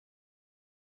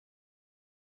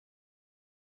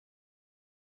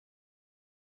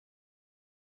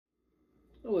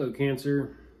Hello,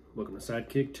 Cancer. Welcome to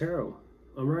Sidekick Tarot.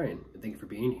 I'm Ryan, and thank you for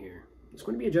being here. It's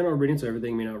going to be a general reading, so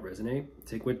everything may not resonate.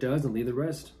 Take what does and leave the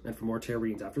rest. And for more tarot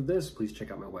readings after this, please check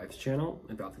out my wife's channel,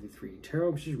 About 53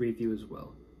 Tarot. She's read for you as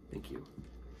well. Thank you.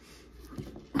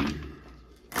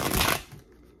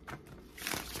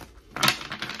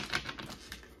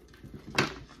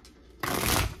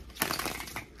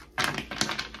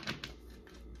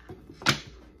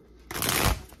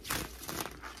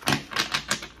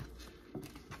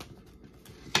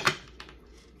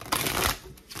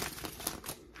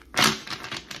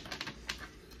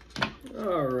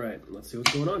 All right, let's see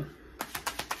what's going on.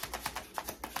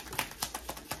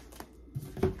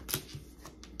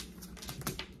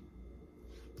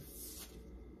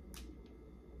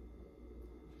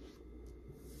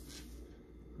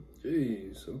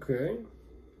 Jeez, okay.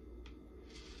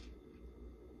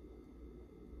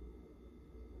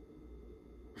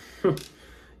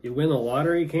 You win the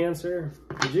lottery, Cancer?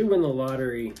 Did you win the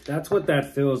lottery? That's what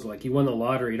that feels like. You won the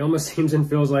lottery. It almost seems and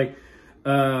feels like,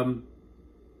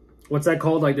 what's that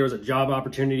called? Like there was a job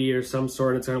opportunity or some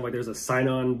sort. It's kind of like there's a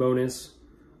sign-on bonus.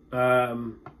 Right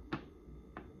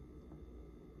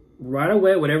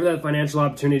away, whatever that financial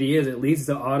opportunity is, it leads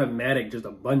to automatic just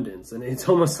abundance. And it's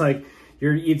almost like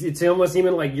it's almost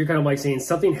even like you're kind of like saying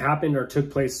something happened or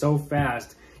took place so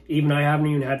fast, even I haven't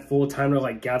even had full time to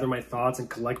like gather my thoughts and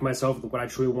collect myself with what I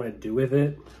truly want to do with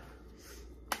it.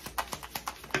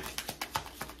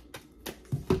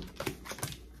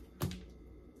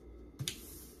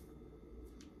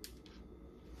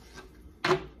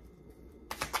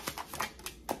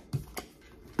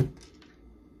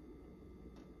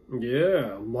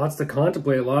 Yeah, lots to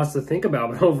contemplate, lots to think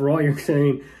about, but overall you're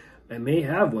saying, I may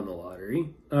have won the lottery.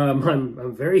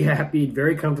 I'm very happy,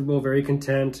 very comfortable, very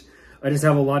content. I just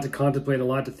have a lot to contemplate, a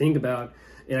lot to think about,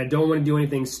 and I don't want to do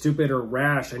anything stupid or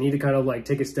rash. I need to kind of like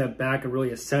take a step back and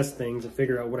really assess things and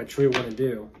figure out what I truly want to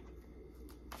do.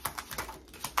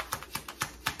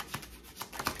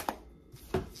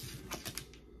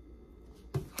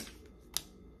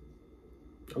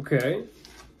 Okay.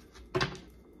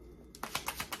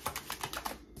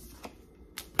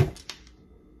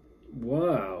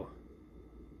 Wow.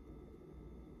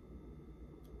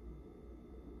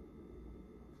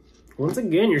 Once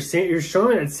again, you're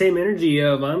showing that same energy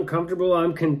of I'm comfortable,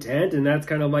 I'm content, and that's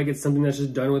kind of like it's something that's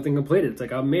just done with and completed. It's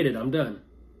like I've made it, I'm done.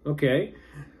 Okay.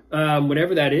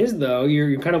 Whatever that is, though,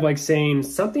 you're kind of like saying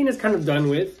something is kind of done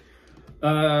with.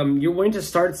 You're wanting to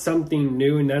start something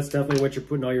new, and that's definitely what you're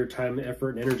putting all your time,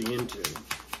 effort, and energy into.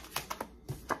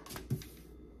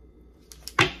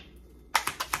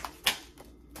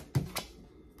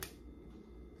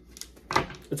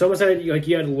 It's almost like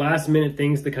you had last minute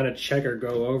things to kind of check or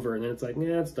go over, and then it's like,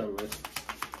 yeah, it's done with.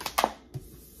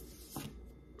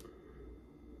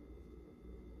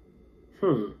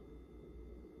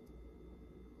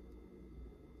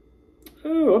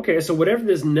 Oh, okay, so whatever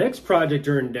this next project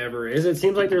or endeavor is, it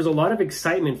seems like there's a lot of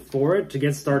excitement for it to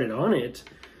get started on it.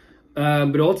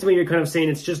 But ultimately, you're kind of saying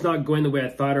it's just not going the way I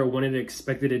thought or wanted it,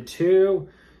 expected it to.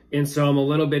 And so I'm a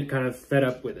little bit kind of fed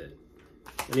up with it.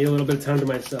 I need a little bit of time to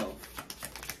myself.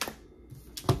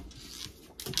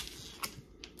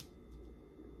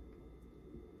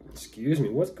 Excuse me,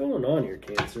 what's going on here,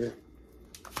 Cancer?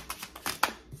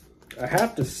 I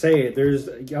have to say it.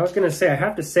 I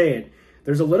have to say it.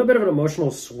 There's a little bit of an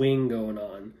emotional swing going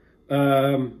on.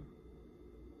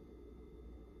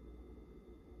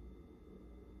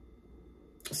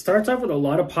 Starts off with a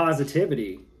lot of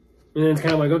positivity. And then it's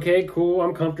kind of like, okay, cool,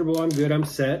 I'm comfortable, I'm good, I'm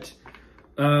set.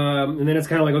 And then it's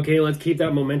kind of like, okay, let's keep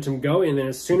that momentum going. And then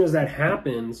as soon as that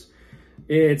happens,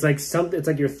 it's like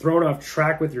you're thrown off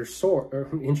track with your source.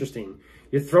 Interesting.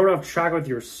 You're thrown off track with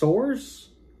your source?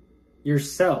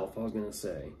 Yourself, I was going to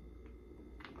say.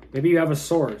 Maybe you have a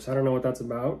source. I don't know what that's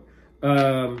about.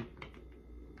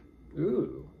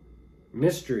 Ooh.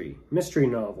 Mystery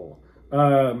novel.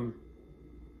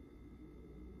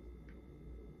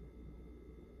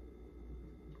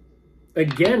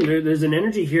 Again, there's an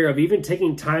energy here of even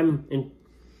taking time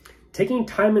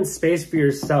and space for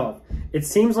yourself. It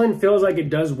seems and feels like it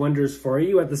does wonders for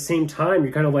you. At the same time,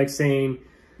 you're kind of like saying,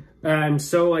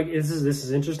 so like this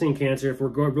is interesting, Cancer. If we're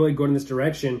really going in this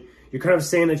direction, you're kind of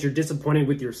saying that you're disappointed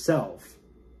with yourself,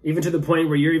 even to the point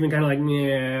where you're even kind of like,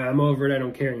 yeah, I'm over it. I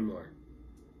don't care anymore.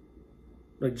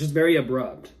 Like just very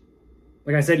abrupt.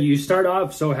 Like I said, you start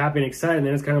off so happy and excited, and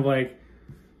then it's kind of like,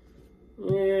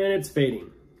 yeah, it's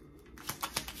fading.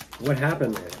 What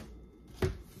happened there?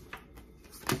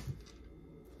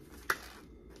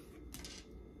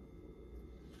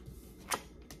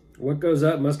 What goes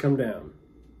up must come down.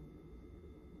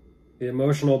 The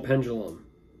emotional pendulum.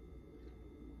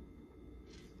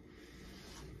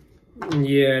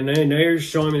 Yeah, now you're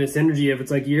showing me this energy of,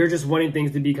 it's like you're just wanting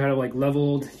things to be kind of like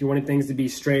leveled. You're wanting things to be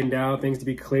straightened out, things to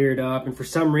be cleared up. And for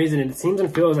some reason, it seems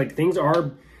and feels like things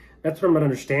are, that's what I'm not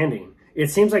understanding. It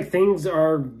seems like things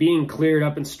are being cleared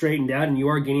up and straightened out, and you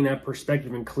are gaining that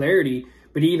perspective and clarity.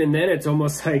 But even then, it's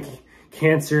almost like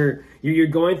Cancer, you're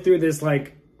going through this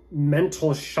like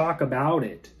mental shock about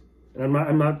it. And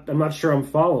I'm not sure I'm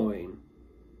following.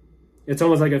 It's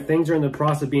almost like if things are in the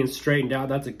process of being straightened out,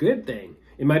 that's a good thing.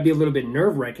 It might be a little bit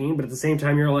nerve-wracking, but at the same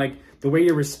time, you're like, the way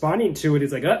you're responding to it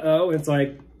is like, uh-oh. It's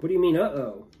like, what do you mean,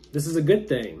 uh-oh? This is a good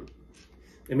thing.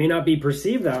 It may not be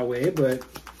perceived that way, but...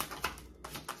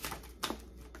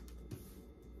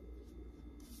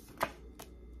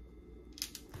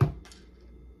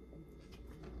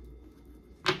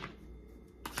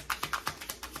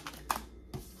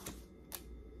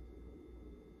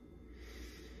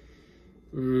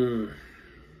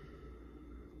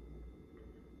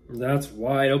 That's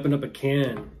why it opened up a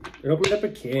can. It opened up a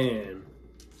can.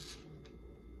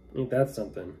 Ain't that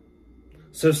something?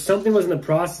 So something was in the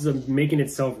process of making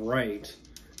itself right.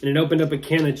 And it opened up a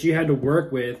can that you had to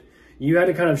work with. You had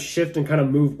to kind of shift and kind of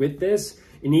move with this.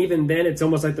 And even then, it's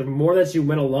almost like the more that you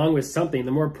went along with something,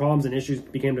 the more problems and issues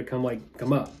began to come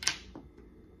up.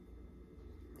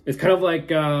 It's kind of like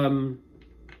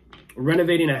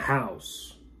renovating a house.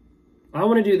 I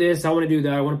want to do this, I want to do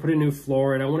that, I want to put a new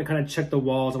floor in, I want to kind of check the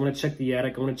walls, I want to check the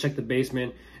attic, I want to check the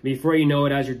basement. Before you know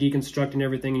it, as you're deconstructing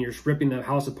everything and you're ripping the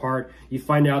house apart, you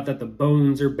find out that the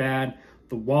bones are bad,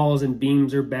 the walls and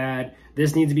beams are bad,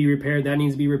 this needs to be repaired, that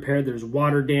needs to be repaired, there's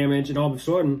water damage, and all of a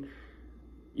sudden,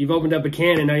 you've opened up a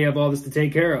can and now you have all this to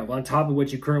take care of, on top of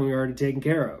what you currently already taken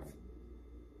care of.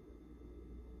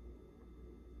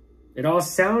 It all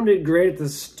sounded great at the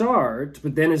start,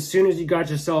 but then as soon as you got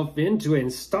yourself into it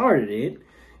and started it,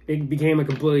 it became a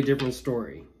completely different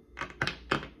story.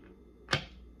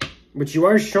 But you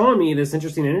are showing me this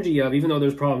interesting energy of, even though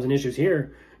there's problems and issues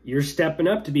here, you're stepping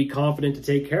up to be confident to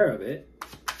take care of it.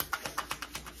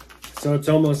 So it's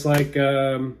almost like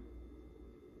a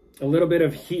little bit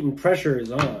of heat and pressure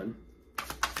is on.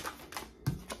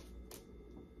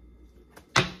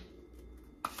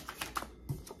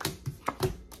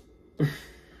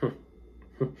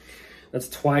 That's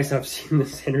twice I've seen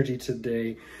this energy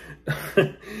today.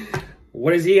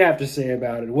 What does he have to say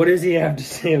about it? What does he have to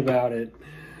say about it?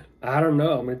 I don't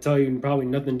know. I'm going to tell you probably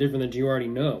nothing different than you already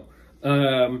know.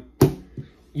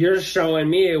 You're showing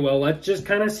me, well, let's just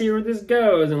kind of see where this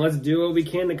goes, and let's do what we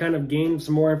can to kind of gain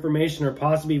some more information or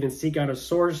possibly even seek out a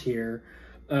source here.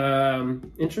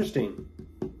 Interesting.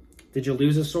 Did you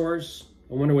lose a source?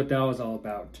 I wonder what that was all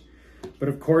about. But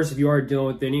of course, if you are dealing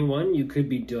with anyone, you could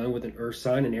be dealing with an earth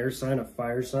sign, an air sign, a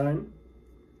fire sign,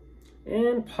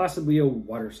 and possibly a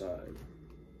water sign.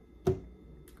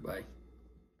 Goodbye.